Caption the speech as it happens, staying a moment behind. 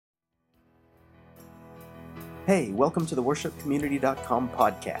Hey, welcome to the worshipcommunity.com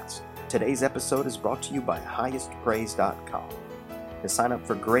podcast. Today's episode is brought to you by highestpraise.com. To sign up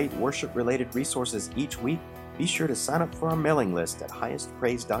for great worship-related resources each week, be sure to sign up for our mailing list at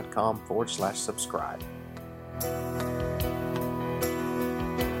highestpraise.com/subscribe.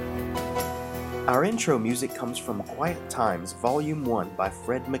 Our intro music comes from Quiet Times Volume 1 by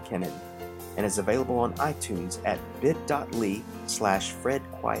Fred McKinnon and is available on iTunes at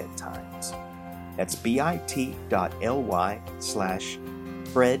bit.ly/FredQuietTimes. That's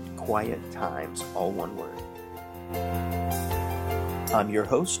bit.ly/FredQuietTimes, all one word. I'm your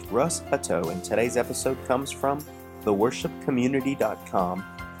host, Russ Hutto, and today's episode comes from theworshipcommunity.com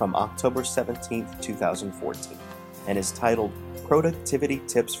from October 17th, 2014, and is titled Productivity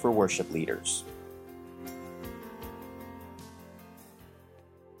Tips for Worship Leaders.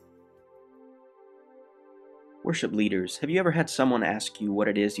 Worship leaders, have you ever had someone ask you what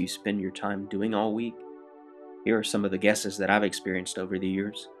it is you spend your time doing all week? Here are some of the guesses that I've experienced over the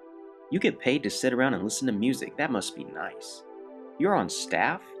years. You get paid to sit around and listen to music. That must be nice. You're on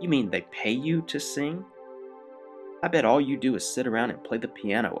staff? You mean they pay you to sing? I bet all you do is sit around and play the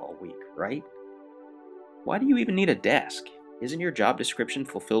piano all week, right? Why do you even need a desk? Isn't your job description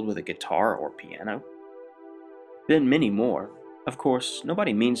fulfilled with a guitar or piano? Then many more. Of course,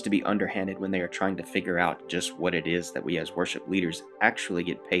 nobody means to be underhanded when they are trying to figure out just what it is that we as worship leaders actually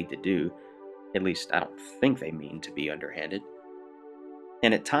get paid to do. At least I don't think they mean to be underhanded.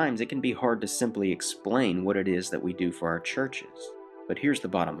 And at times it can be hard to simply explain what it is that we do for our churches. But here's the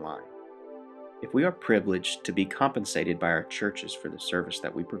bottom line. If we are privileged to be compensated by our churches for the service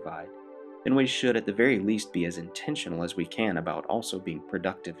that we provide, then we should at the very least be as intentional as we can about also being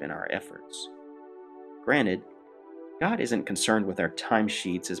productive in our efforts. Granted, God isn't concerned with our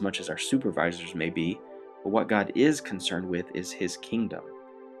timesheets as much as our supervisors may be, but what God is concerned with is His kingdom.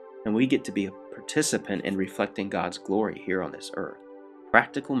 And we get to be a participant in reflecting God's glory here on this earth.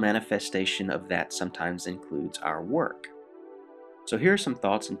 Practical manifestation of that sometimes includes our work. So here are some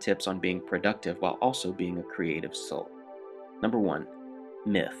thoughts and tips on being productive while also being a creative soul. Number 1,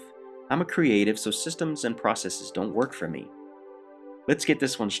 myth. I'm a creative, so systems and processes don't work for me. Let's get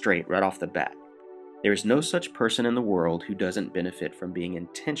this one straight right off the bat. There is no such person in the world who doesn't benefit from being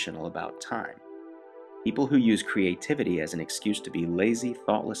intentional about time. People who use creativity as an excuse to be lazy,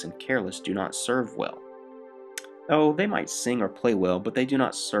 thoughtless, and careless do not serve well. Oh, they might sing or play well, but they do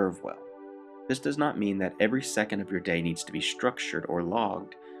not serve well. This does not mean that every second of your day needs to be structured or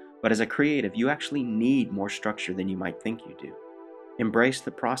logged, but as a creative, you actually need more structure than you might think you do. Embrace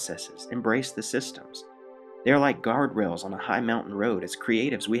the processes, embrace the systems. They are like guardrails on a high mountain road. As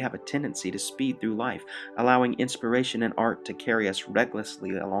creatives, we have a tendency to speed through life, allowing inspiration and art to carry us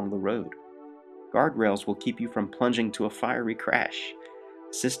recklessly along the road. Guardrails will keep you from plunging to a fiery crash.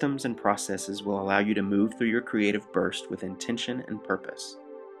 Systems and processes will allow you to move through your creative burst with intention and purpose.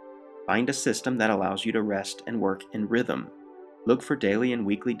 Find a system that allows you to rest and work in rhythm. Look for daily and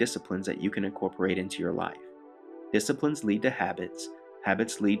weekly disciplines that you can incorporate into your life. Disciplines lead to habits,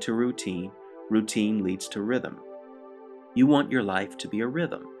 habits lead to routine, routine leads to rhythm. You want your life to be a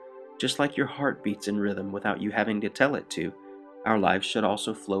rhythm. Just like your heart beats in rhythm without you having to tell it to, our lives should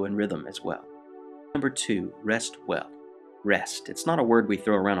also flow in rhythm as well. Number 2, rest well. Rest. It's not a word we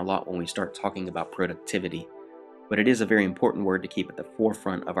throw around a lot when we start talking about productivity, but it is a very important word to keep at the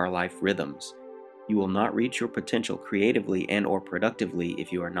forefront of our life rhythms. You will not reach your potential creatively and or productively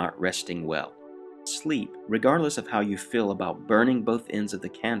if you are not resting well. Sleep. Regardless of how you feel about burning both ends of the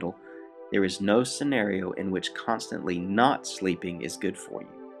candle, there is no scenario in which constantly not sleeping is good for you.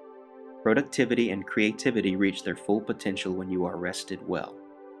 Productivity and creativity reach their full potential when you are rested well.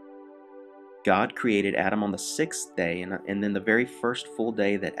 God created Adam on the 6th day, and then the very first full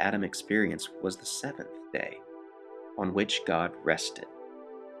day that Adam experienced was the 7th day, on which God rested.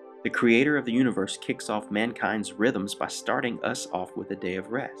 The Creator of the universe kicks off mankind's rhythms by starting us off with a day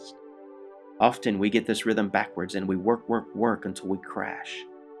of rest. Often we get this rhythm backwards and we work until we crash.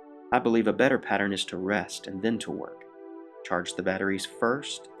 I believe a better pattern is to rest and then to work. Charge the batteries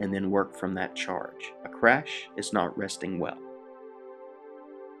first and then work from that charge. A crash is not resting well.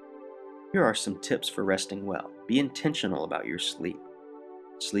 Here are some tips for resting well. Be intentional about your sleep.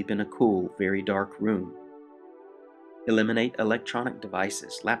 Sleep in a cool, very dark room. Eliminate electronic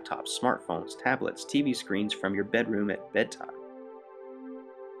devices, laptops, smartphones, tablets, TV screens from your bedroom at bedtime.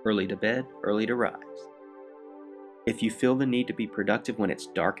 Early to bed, early to rise. If you feel the need to be productive when it's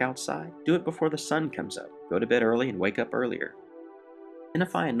dark outside, do it before the sun comes up. Go to bed early and wake up earlier.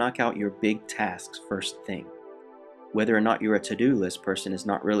 Identify and knock out your big tasks first thing. Whether or not you're a to-do list person is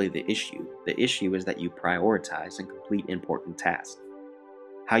not really the issue. The issue is that you prioritize and complete important tasks.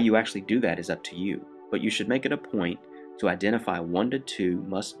 How you actually do that is up to you. but you should make it a point to identify 1 to 2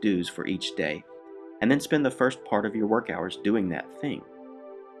 must-dos for each day, and then spend the first part of your work hours doing that thing.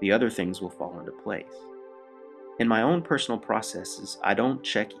 The other things will fall into place. In my own personal processes, I don't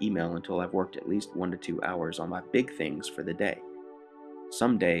check email until I've worked at least 1 to 2 hours on my big things for the day.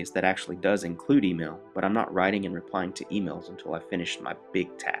 Some days that actually does include email, but I'm not writing and replying to emails until I've finished my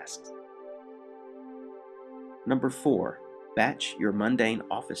big tasks. Number 4, batch your mundane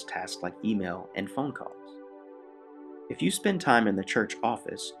office tasks like email and phone calls. If you spend time in the church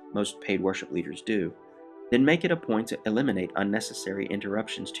office, most paid worship leaders do, then make it a point to eliminate unnecessary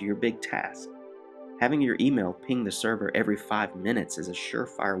interruptions to your big task. Having your email ping the server every 5 minutes is a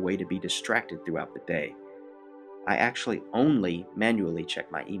surefire way to be distracted throughout the day. I actually only manually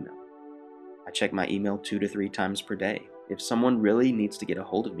check my email. I check my email 2 to 3 times per day. If someone really needs to get a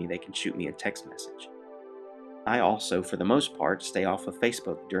hold of me, they can shoot me a text message. I also, for the most part, stay off of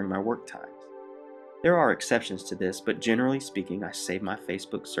Facebook during my work times. There are exceptions to this, but generally speaking, I save my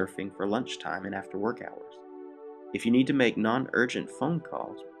Facebook surfing for lunchtime and after work hours. If you need to make non-urgent phone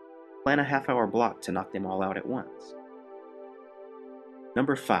calls, plan a half-hour block to knock them all out at once.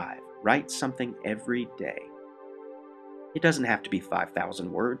 Number 5, write something every day. It doesn't have to be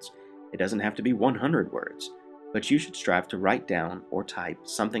 5,000 words. It doesn't have to be 100 words. But you should strive to write down or type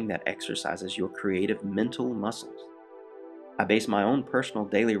something that exercises your creative mental muscles. I base my own personal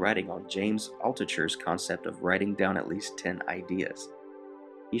daily writing on James Altucher's concept of writing down at least 10 ideas.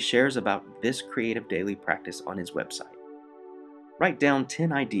 He shares about this creative daily practice on his website. Write down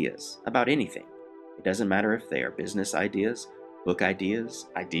 10 ideas about anything. It doesn't matter if they are business ideas, book ideas,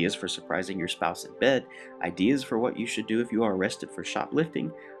 ideas for surprising your spouse in bed, ideas for what you should do if you are arrested for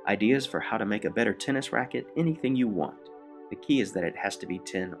shoplifting, ideas for how to make a better tennis racket, anything you want. The key is that it has to be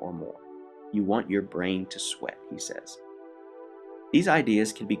 10 or more. You want your brain to sweat, he says. These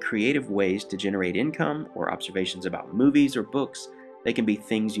ideas can be creative ways to generate income or observations about movies or books. They can be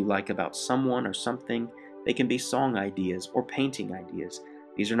things you like about someone or something. They can be song ideas or painting ideas.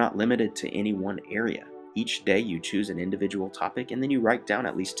 These are not limited to any one area. Each day you choose an individual topic and then you write down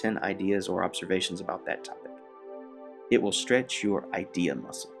at least 10 ideas or observations about that topic. It will stretch your idea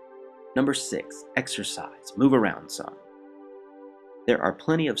muscle. Number 6, exercise. Move around some. There are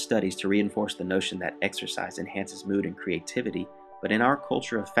plenty of studies to reinforce the notion that exercise enhances mood and creativity, but in our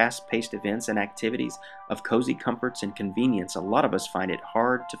culture of fast-paced events and activities, of cozy comforts and convenience, a lot of us find it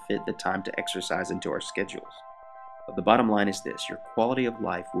hard to fit the time to exercise into our schedules. But the bottom line is this: your quality of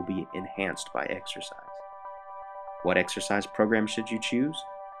life will be enhanced by exercise. What exercise program should you choose?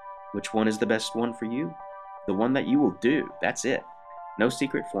 Which one is the best one for you? The one that you will do, that's it. No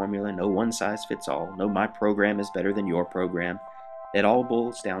secret formula, no one-size-fits-all, no my program is better than your program. It all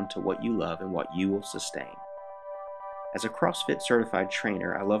boils down to what you love and what you will sustain. As a CrossFit certified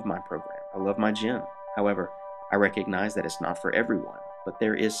trainer, I love my program. I love my gym. However, I recognize that it's not for everyone, but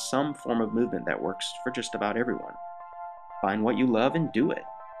there is some form of movement that works for just about everyone. Find what you love and do it.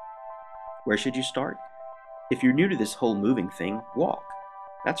 Where should you start? If you're new to this whole moving thing, walk.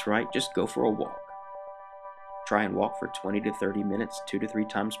 That's right, just go for a walk. Try and walk for 20 to 30 minutes, 2 to 3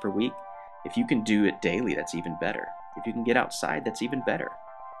 times per week. If you can do it daily, that's even better. If you can get outside, that's even better.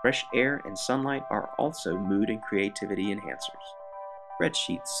 Fresh air and sunlight are also mood and creativity enhancers.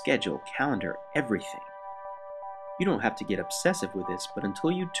 Spreadsheets, schedule, calendar, everything. You don't have to get obsessive with this, but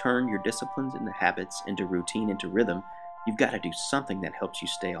until you turn your disciplines into habits, into routine, into rhythm, you've got to do something that helps you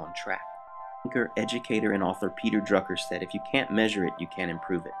stay on track. Thinker, educator, and author Peter Drucker said, if you can't measure it, you can't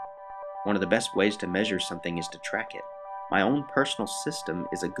improve it. One of the best ways to measure something is to track it. My own personal system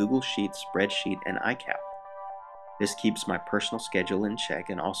is a Google Sheet, spreadsheet, and iCal. This keeps my personal schedule in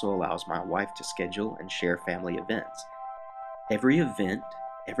check and also allows my wife to schedule and share family events. Every event,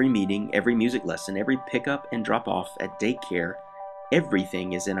 every meeting, every music lesson, every pickup and drop off at daycare,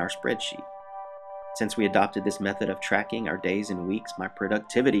 everything is in our spreadsheet. Since we adopted this method of tracking our days and weeks, my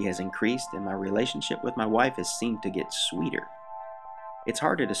productivity has increased and my relationship with my wife has seemed to get sweeter. It's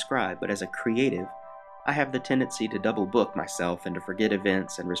hard to describe, but as a creative, I have the tendency to double book myself and to forget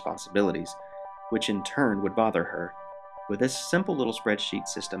events and responsibilities, which in turn would bother her. With this simple little spreadsheet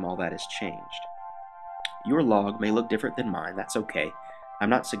system, all that has changed. Your log may look different than mine, that's okay. I'm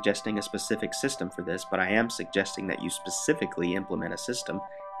not suggesting a specific system for this, but I am suggesting that you specifically implement a system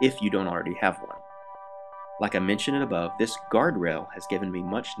if you don't already have one. Like I mentioned above, this guardrail has given me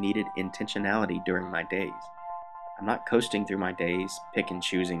much needed intentionality during my days. I'm not coasting through my days, pick and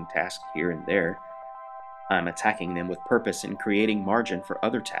choosing tasks here and there. I'm attacking them with purpose and creating margin for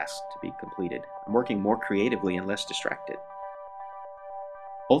other tasks to be completed. I'm working more creatively and less distracted.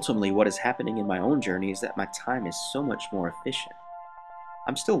 Ultimately, what is happening in my own journey is that my time is so much more efficient.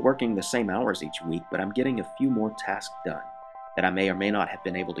 I'm still working the same hours each week, but I'm getting a few more tasks done that I may or may not have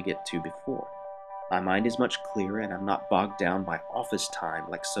been able to get to before. My mind is much clearer and I'm not bogged down by office time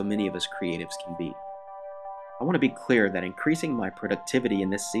like so many of us creatives can be. I want to be clear that increasing my productivity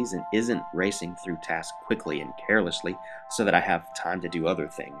in this season isn't racing through tasks quickly and carelessly so that I have time to do other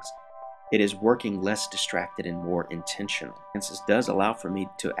things. It is working less distracted and more intentional. This does allow for me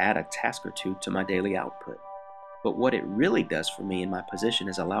to add a task or two to my daily output. But what it really does for me in my position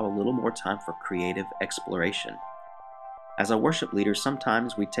is allow a little more time for creative exploration. As a worship leader,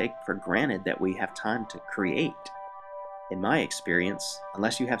 sometimes we take for granted that we have time to create. In my experience,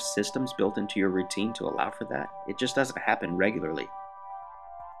 unless you have systems built into your routine to allow for that, it just doesn't happen regularly.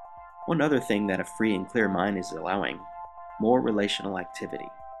 One other thing that a free and clear mind is allowing: more relational activity.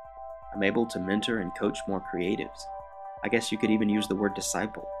 I'm able to mentor and coach more creatives. I guess you could even use the word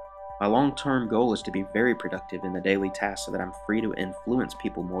disciple. My long-term goal is to be very productive in the daily tasks so that I'm free to influence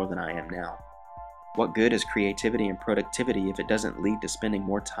people more than I am now. What good is creativity and productivity if it doesn't lead to spending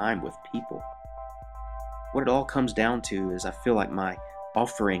more time with people? What it all comes down to is I feel like my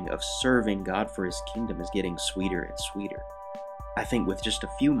offering of serving God for His kingdom is getting sweeter and sweeter. I think with just a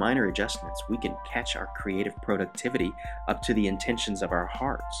few minor adjustments, we can catch our creative productivity up to the intentions of our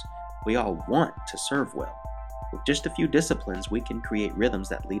hearts. We all want to serve well. With just a few disciplines, we can create rhythms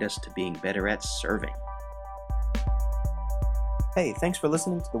that lead us to being better at serving. Hey, thanks for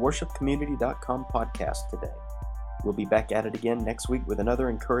listening to the worshipcommunity.com podcast today. We'll be back at it again next week with another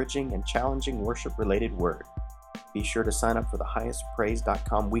encouraging and challenging worship-related word. Be sure to sign up for the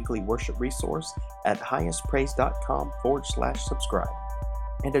highestpraise.com weekly worship resource at highestpraise.com/subscribe.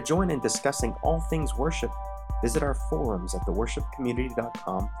 And to join in discussing all things worship, visit our forums at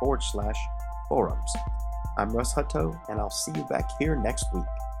theworshipcommunity.com/forums. I'm Russ Hutto, and I'll see you back here next week.